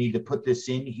that you need to put this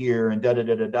in here and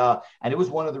da-da-da-da-da. And it was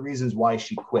one of the reasons why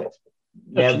she quit.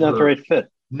 That's not the right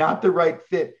fit. Not the right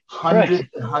fit. Hundreds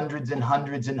and hundreds and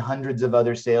hundreds and hundreds of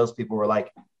other salespeople were like,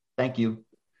 thank you.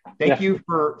 Thank you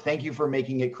for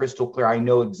making it crystal clear. I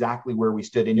know exactly where we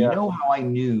stood. And you know how I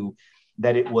knew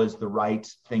that it was the right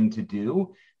thing to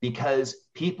do? because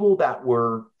people that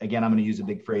were, again, I'm going to use a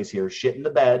big phrase here, shit in the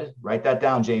bed. Write that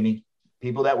down, Jamie.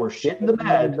 People that were shit in the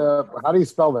bed. How do you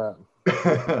spell that?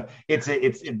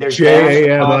 There's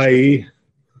JAMIE.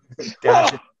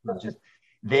 That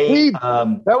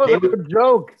was a good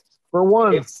joke for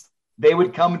once. They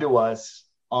would come to us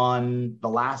on the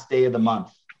last day of the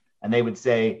month and they would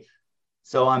say,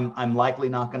 so I'm likely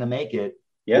not going to make it.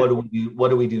 Yeah. What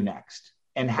do we do next?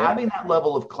 And having that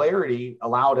level of clarity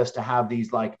allowed us to have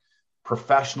these like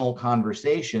professional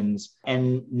conversations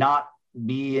and not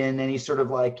be in any sort of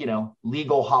like,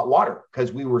 legal hot water,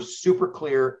 because we were super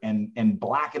clear and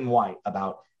black and white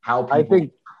about how people. I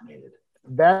think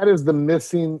that is the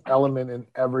missing element in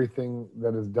everything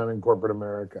that is done in corporate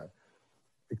America,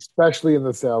 especially in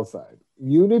the sales side.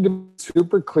 You need to be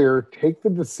super clear, take the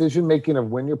decision-making of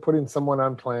when you're putting someone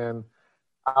on plan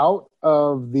out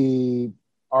of the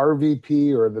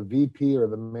RVP or the VP or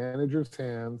the manager's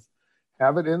hands,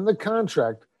 have it in the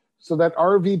contract so that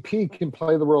RVP can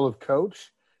play the role of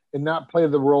coach and not play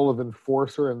the role of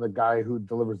enforcer and the guy who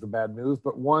delivers the bad news,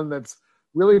 but one that's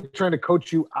really trying to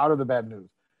coach you out of the bad news.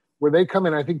 Where they come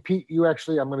in, I think, Pete, you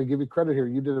actually, I'm going to give you credit here.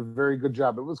 You did a very good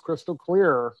job. It was crystal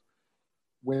clear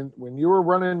when you were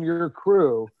running your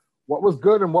crew, what was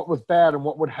good and what was bad and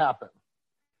what would happen.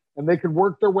 And they could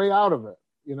work their way out of it.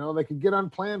 They could get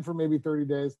on plan for maybe 30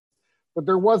 days, but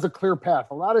there was a clear path.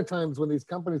 A lot of times when these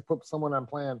companies put someone on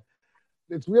plan,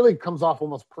 it really comes off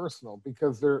almost personal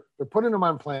because they're putting them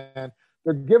on plan.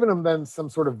 They're giving them then some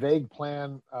sort of vague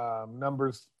plan,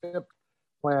 numbers,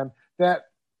 plan that,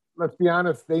 let's be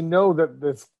honest, they know that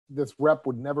this rep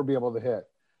would never be able to hit.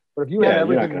 But if you had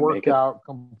everything worked out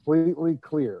completely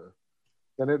clear,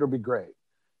 then it'll be great.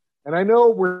 And I know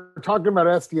we're talking about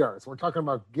SDRs. We're talking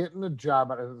about getting a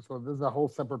job. So this is a whole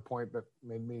separate point that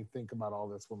made me think about all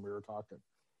this when we were talking.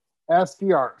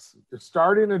 SDRs, you're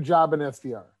starting a job in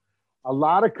SDR. A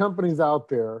lot of companies out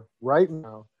there right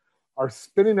now are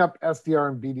spinning up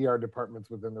SDR and BDR departments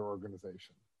within their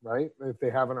organization, right? If they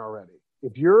haven't already.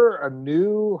 If you're a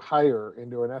new hire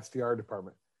into an SDR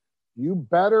department, you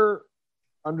better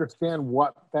understand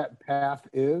what that path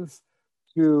is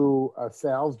to a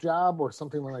sales job or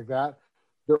something like that.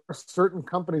 There are certain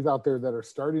companies out there that are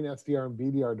starting SDR and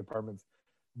BDR departments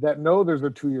that know there's a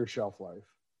 2-year shelf life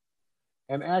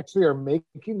and actually are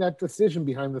making that decision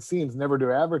behind the scenes, never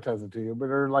to advertise it to you, but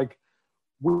are like,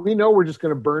 we know we're just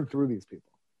going to burn through these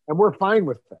people and we're fine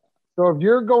with that. So if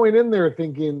you're going in there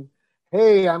thinking,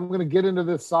 hey, I'm going to get into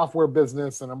this software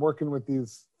business and I'm working with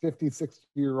these 50,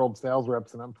 60-year-old sales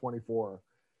reps and I'm 24.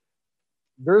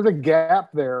 There's a gap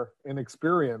there in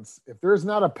experience. If there's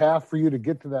not a path for you to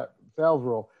get to that sales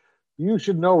role, you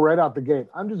should know right out the gate,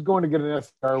 I'm just going to get an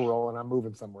SDR role and I'm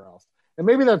moving somewhere else. And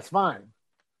maybe that's fine,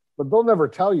 but they'll never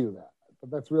tell you that. But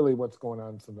that's really what's going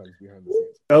on sometimes behind the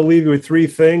scenes. I'll leave you with 3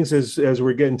 things as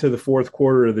we're getting to the 4th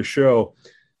quarter of the show.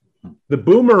 The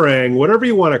boomerang, whatever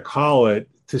you want to call it,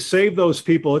 to save those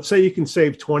people, let's say you can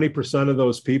save 20% of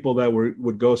those people that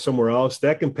would go somewhere else.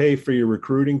 That can pay for your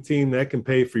recruiting team. That can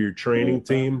pay for your training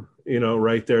team,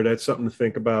 right there. That's something to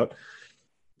think about.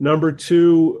 Number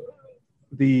 2,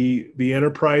 the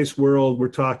enterprise world, we're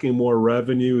talking more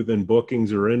revenue than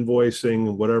bookings or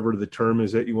invoicing, whatever the term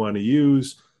is that you want to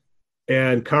use.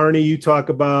 And Carney, you talk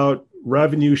about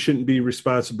revenue shouldn't be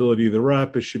responsibility of the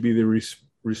rep. It should be the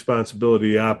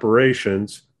responsibility of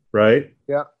operations, right?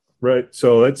 Yeah. Right.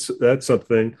 So that's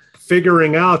something.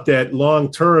 Figuring out that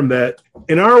long term, that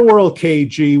in our world,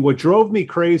 KG, what drove me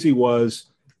crazy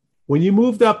was when you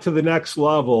moved up to the next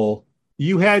level,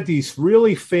 you had these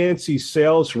really fancy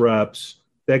sales reps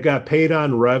that got paid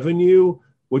on revenue,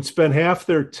 would spend half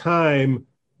their time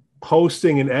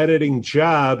posting and editing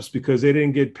jobs because they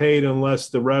didn't get paid unless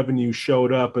the revenue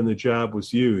showed up and the job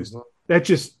was used. Mm-hmm. That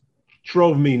just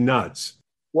drove me nuts.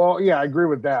 Well, yeah, I agree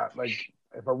with that. Like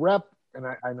if a rep, and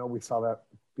I know we saw that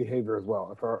behavior as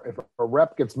well. If a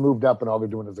rep gets moved up and all they're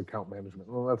doing is account management,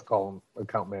 well, let's call them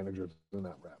account managers in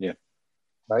that rep. Yeah.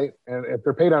 Right. And if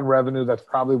they're paid on revenue, that's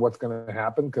probably what's going to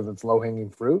happen because it's low hanging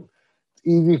fruit. It's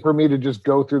easy for me to just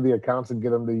go through the accounts and get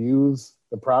them to use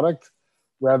the product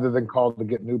rather than call to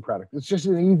get new product. It's just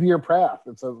an easier path.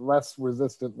 It's a less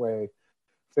resistant way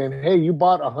saying, hey, you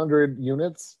bought 100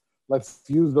 units. Let's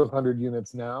use those 100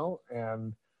 units now.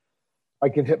 And I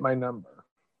can hit my number.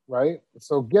 Right?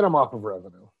 So get them off of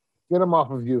revenue, get them off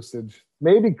of usage,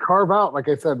 maybe carve out, like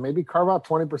I said, maybe carve out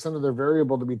 20% of their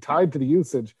variable to be tied to the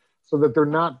usage so that they're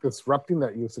not disrupting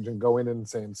that usage and going in and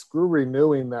saying, screw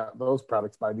renewing those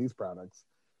products by these products,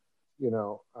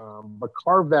 but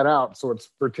carve that out. So it's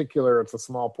particular. It's a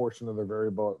small portion of their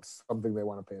variable. It's something they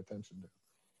want to pay attention to.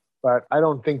 but I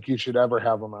don't think you should ever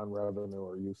have them on revenue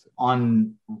or usage.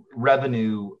 On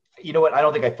revenue, you know what? I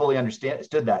don't think I fully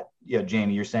understood that.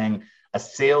 Jamie, you're saying a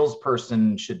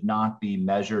salesperson should not be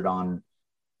measured on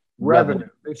revenue.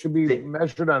 They should be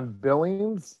measured on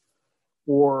billings,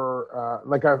 or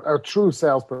like a true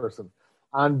salesperson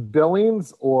on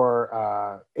billings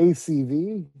or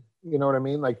ACV. You know what I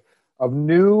mean? Like of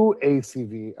new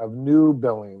ACV, of new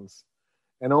billings,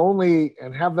 and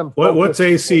have them. What's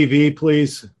ACV,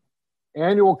 please?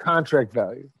 Annual contract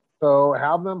value. So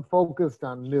have them focused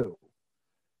on new.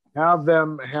 Have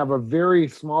them have a very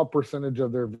small percentage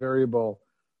of their variable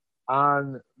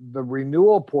on the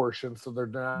renewal portion, so they're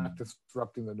not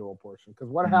disrupting the renewal portion. Because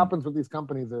what happens with these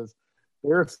companies is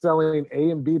they're selling A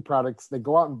and B products. They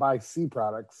go out and buy C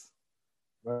products.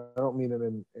 I don't mean it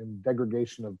in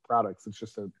degradation of products. It's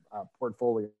just a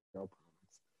portfolio of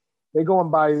products. They go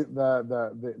and buy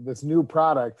this new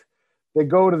product. They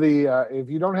go to if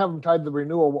you don't have them tied to the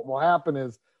renewal, what will happen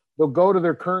is they'll go to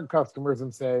their current customers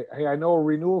and say, hey, I know a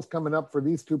renewal's coming up for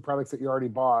these two products that you already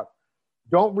bought.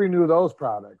 Don't renew those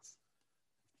products.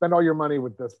 Spend all your money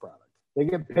with this product. They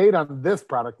get paid on this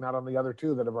product, not on the other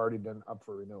two that have already been up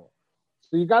for renewal.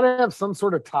 So you got to have some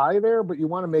sort of tie there, but you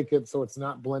want to make it so it's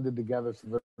not blended together, so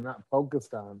they're not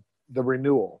focused on the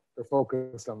renewal. They're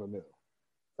focused on the new. Does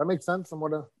that make sense?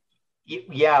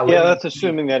 Yeah, that's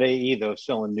assuming that AE, though, is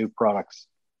selling new products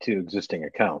to existing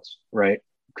accounts, right?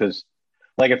 Because,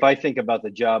 like, if I think about the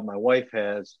job my wife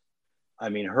has, I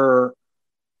mean, I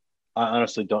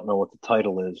honestly don't know what the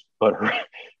title is, but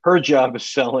her job is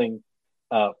selling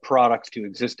products to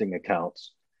existing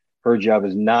accounts. Her job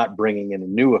is not bringing in a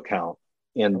new account.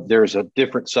 And there's a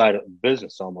different side of the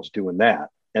business almost doing that.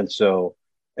 And so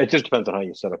it just depends on how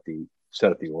you set up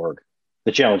the org.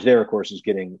 The challenge there, of course, is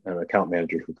getting an account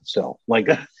manager who can sell. Like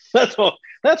that's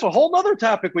a whole nother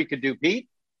topic we could do, Pete.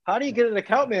 How do you get an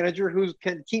account manager who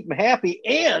can keep them happy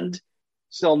and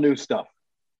sell new stuff?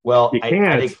 Well, I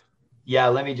think,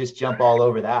 let me just jump all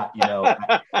over that.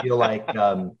 I feel like,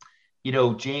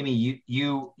 Jamie,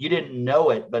 you didn't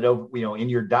know it, but in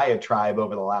your diatribe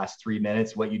over the last 3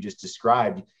 minutes, what you just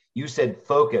described, you said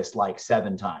focus like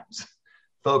 7 times.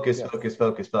 Focus.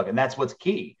 And that's what's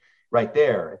key right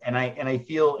there. And I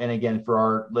feel, and again, for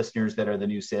our listeners that are the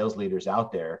new sales leaders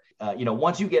out there,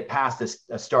 once you get past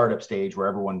a startup stage where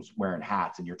everyone's wearing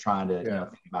hats and you're trying to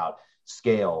think about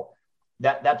scale,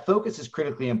 that focus is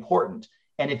critically important.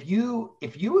 And if you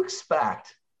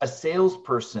expect a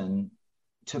salesperson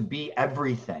to be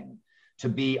everything,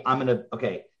 I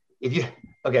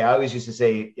always used to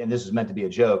say, and this is meant to be a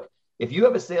joke, if you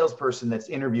have a salesperson that's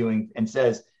interviewing and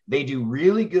says they do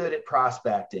really good at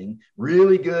prospecting,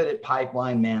 really good at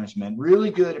pipeline management,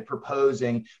 really good at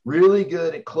proposing, really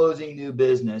good at closing new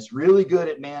business, really good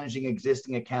at managing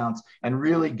existing accounts, and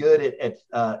really good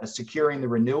at securing the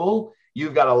renewal,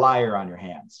 you've got a liar on your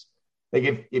hands.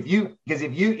 Like if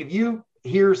you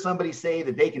hear somebody say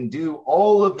that they can do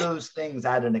all of those things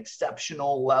at an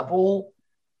exceptional level,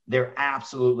 they're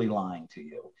absolutely lying to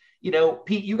you.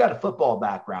 Pete, you got a football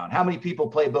background. How many people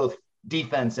play both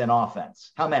defense and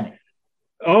offense? How many?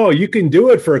 Oh, you can do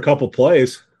it for a couple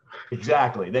plays.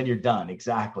 Exactly. Then you're done.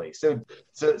 Exactly. So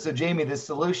Jamie, this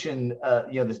solution,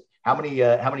 how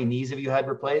many knees have you had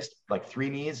replaced? Like 3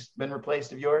 knees been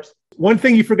replaced of yours? One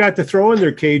thing you forgot to throw in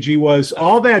there, KG, was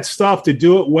all that stuff to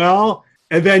do it well.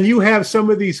 And then you have some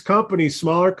of these companies,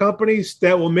 smaller companies,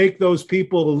 that will make those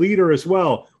people the leader as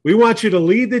well. We want you to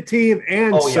lead the team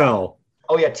and sell.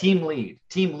 Oh, yeah. Team lead.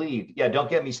 Yeah. Don't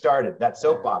get me started. That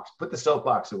soapbox. Put the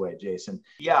soapbox away, Jason.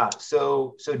 Yeah.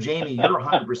 So Jamie, you're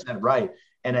 100% right.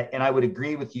 And I would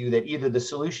agree with you that either the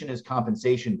solution is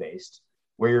compensation based,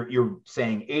 where you're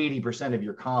saying 80% of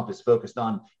your comp is focused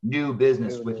on new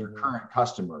business with your current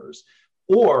customers,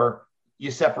 or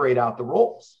you separate out the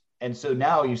roles. And so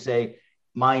now you say,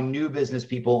 my new business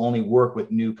people only work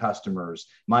with new customers.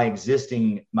 My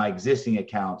existing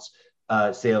accounts,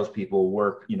 salespeople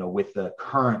work, with the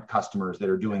current customers that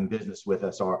are doing business with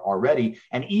us already.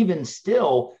 And even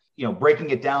still, breaking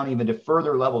it down even to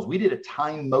further levels, we did a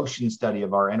time motion study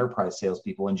of our enterprise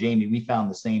salespeople. And Jamie, we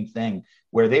found the same thing,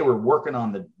 where they were working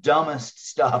on the dumbest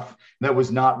stuff that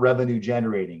was not revenue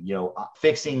generating,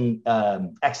 fixing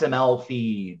XML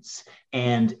feeds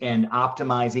and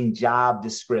optimizing job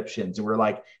descriptions. And we're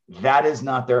like, that is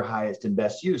not their highest and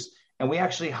best use. And we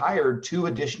actually hired 2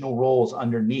 additional roles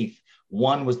underneath.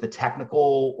 One was the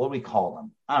technical, what do we call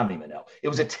them? I don't even know. It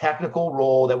was a technical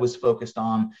role that was focused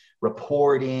on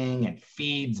reporting and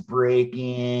feeds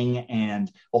breaking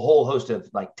and a whole host of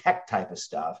like tech type of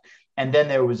stuff. And then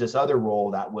there was this other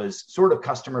role that was sort of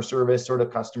customer service, sort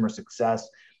of customer success.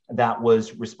 that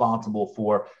was responsible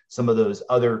for some of those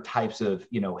other types of,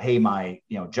 hey, my,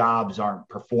 jobs aren't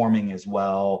performing as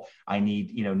well. I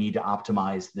need to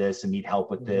optimize this and need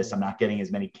help with this. I'm not getting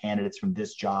as many candidates from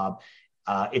this job.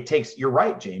 You're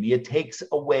right, Jamie. It takes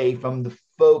away from the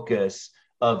focus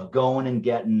of going and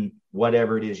getting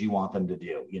whatever it is you want them to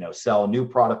do, sell a new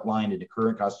product line to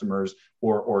current customers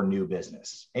or new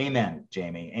business. Amen,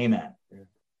 Jamie. Amen.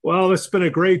 Well, it's been a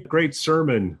great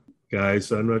sermon,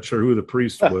 guys. I'm not sure who the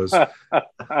priest was.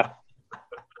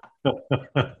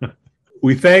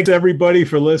 We thank everybody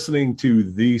for listening to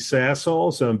The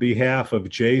Sassholes. On behalf of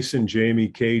Jason, Jamie,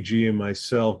 KG, and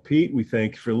myself, Pete, we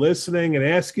thank you for listening and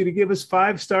ask you to give us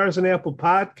 5 stars on Apple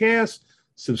Podcasts.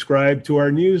 Subscribe to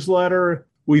our newsletter.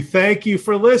 We thank you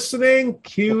for listening.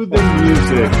 Cue the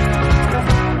music.